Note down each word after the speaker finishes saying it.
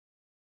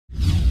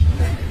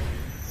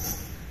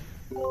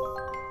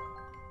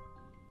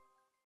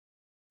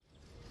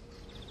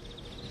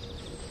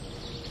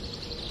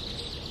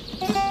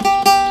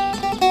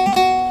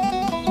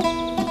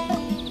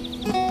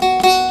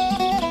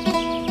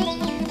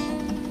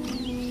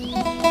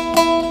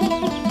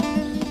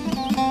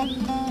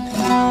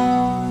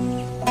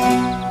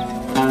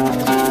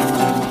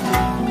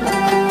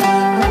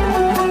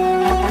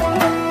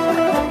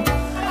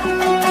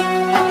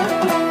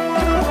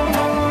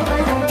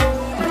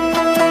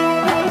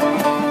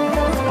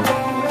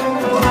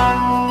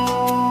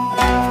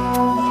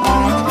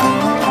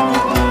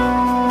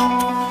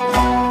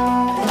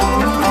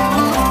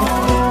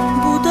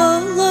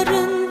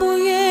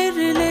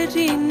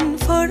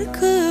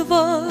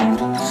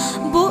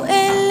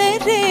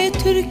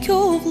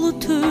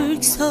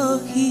Türk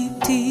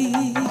sahiptir.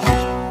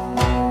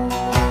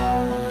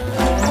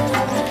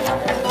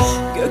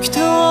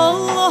 Gökte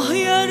Allah,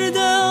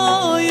 yerde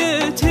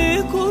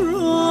ayeti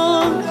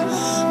Kur'an,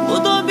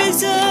 bu da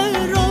bize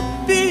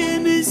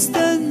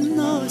Rabbimizden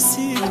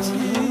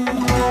nasiptir.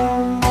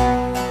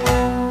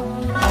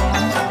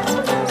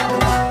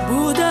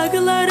 Bu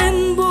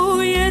dağların,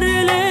 bu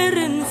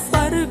yerlerin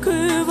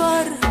farkı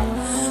var.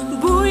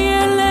 Bu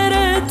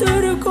yerlere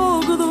Türk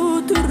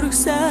oğlu Türk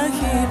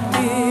sahiptir.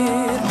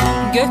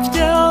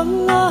 Gökte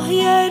Allah,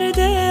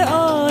 yerde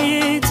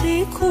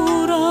ayeti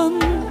Kur'an,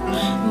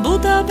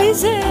 bu da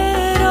bize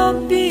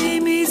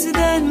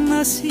Rabbimizden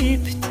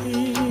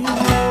nasiptir.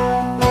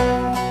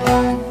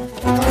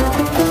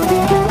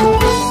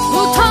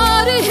 Bu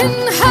tarihin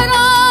her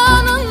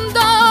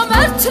anında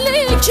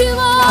mertlik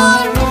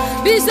var.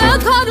 Bize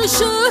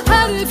karşı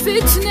her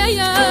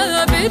fitneye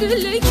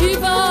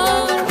birlik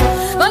var.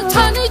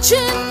 Vatan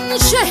için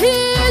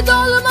şehit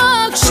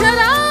olmak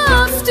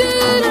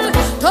şereftir.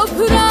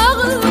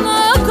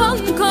 Toprağına kan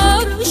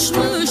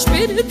karışmış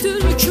bir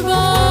Türk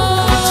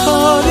var.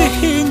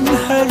 Tarihin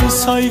her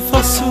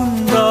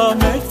sayfasında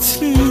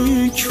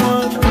mertlik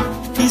var.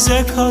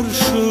 Bize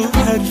karşı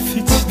her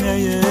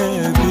fitneye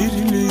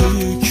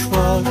birlik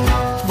var.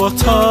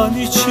 Vatan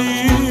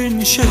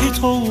için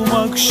şehit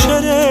olmak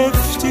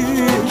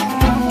şereftir.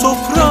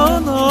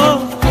 Toprağına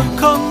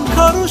kan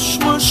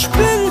karışmış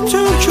bir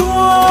Türk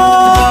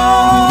var.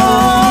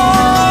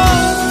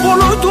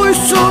 Bunu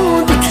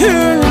duysun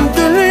bütün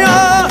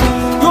dünya,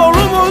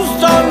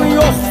 yolumuzdan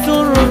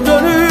yoktur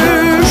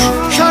dönüş.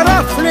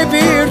 Şerefli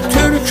bir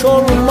Türk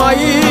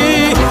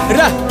olmayı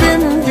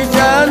Rabbim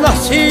bize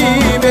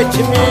nasip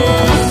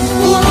etmiş.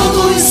 Bunu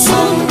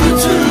duysun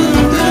bütün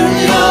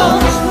dünya,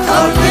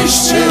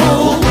 kardeşçe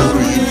olur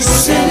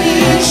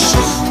yükseliş.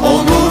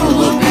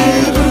 Onurlu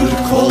bir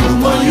ırk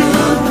olmayı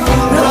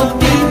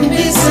Rabbim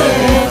bize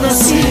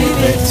nasip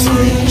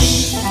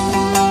etmiş.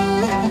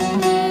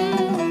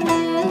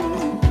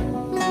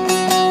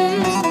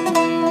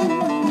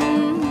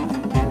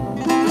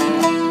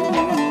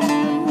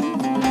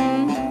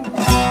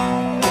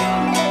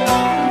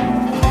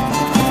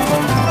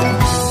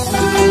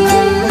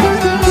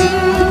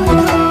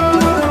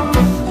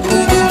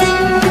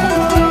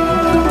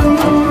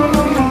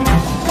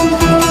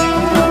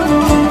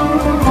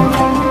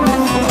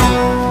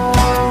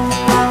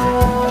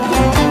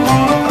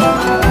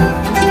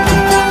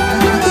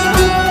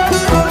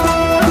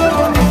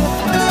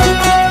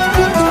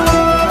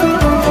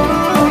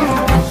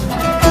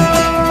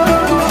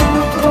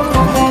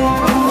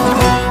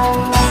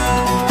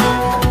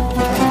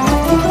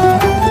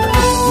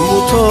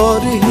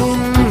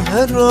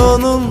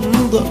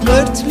 Anında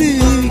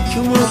mertlik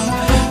var.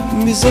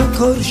 Bize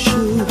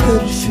karşı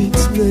her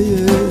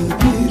fitneye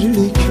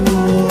birlik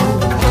var.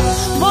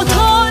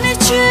 Vatan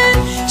için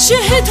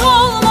şehit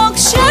olmak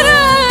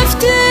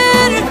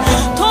şereftir.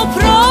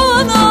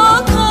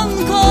 Toprağına kan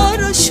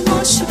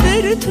karışmış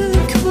bir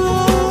Türk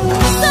var.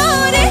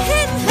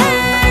 Tarihin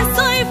her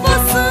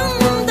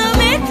sayfasında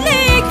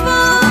mertlik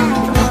var.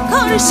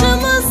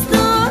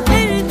 Karşımızda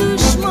her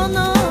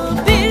düşmana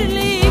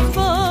birlik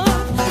var.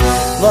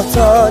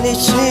 Vatan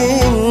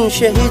için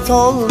şehit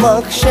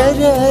olmak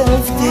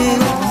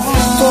şereftir.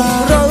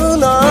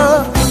 Toprağına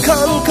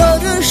kan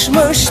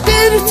karışmış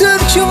bir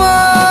Türk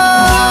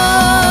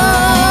var.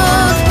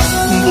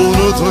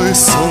 Bunu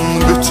duysun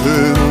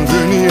bütün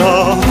dünya,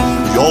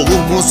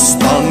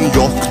 yolumuzdan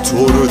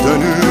yoktur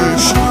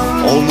dönüş.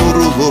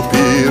 Onurlu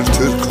bir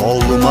Türk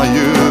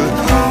olmayı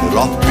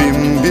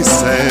Rabbim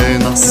bize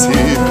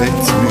nasip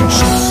etmiş.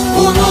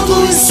 Bunu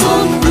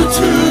duysun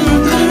bütün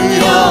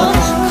dünya,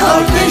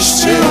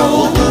 kardeşçe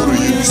olur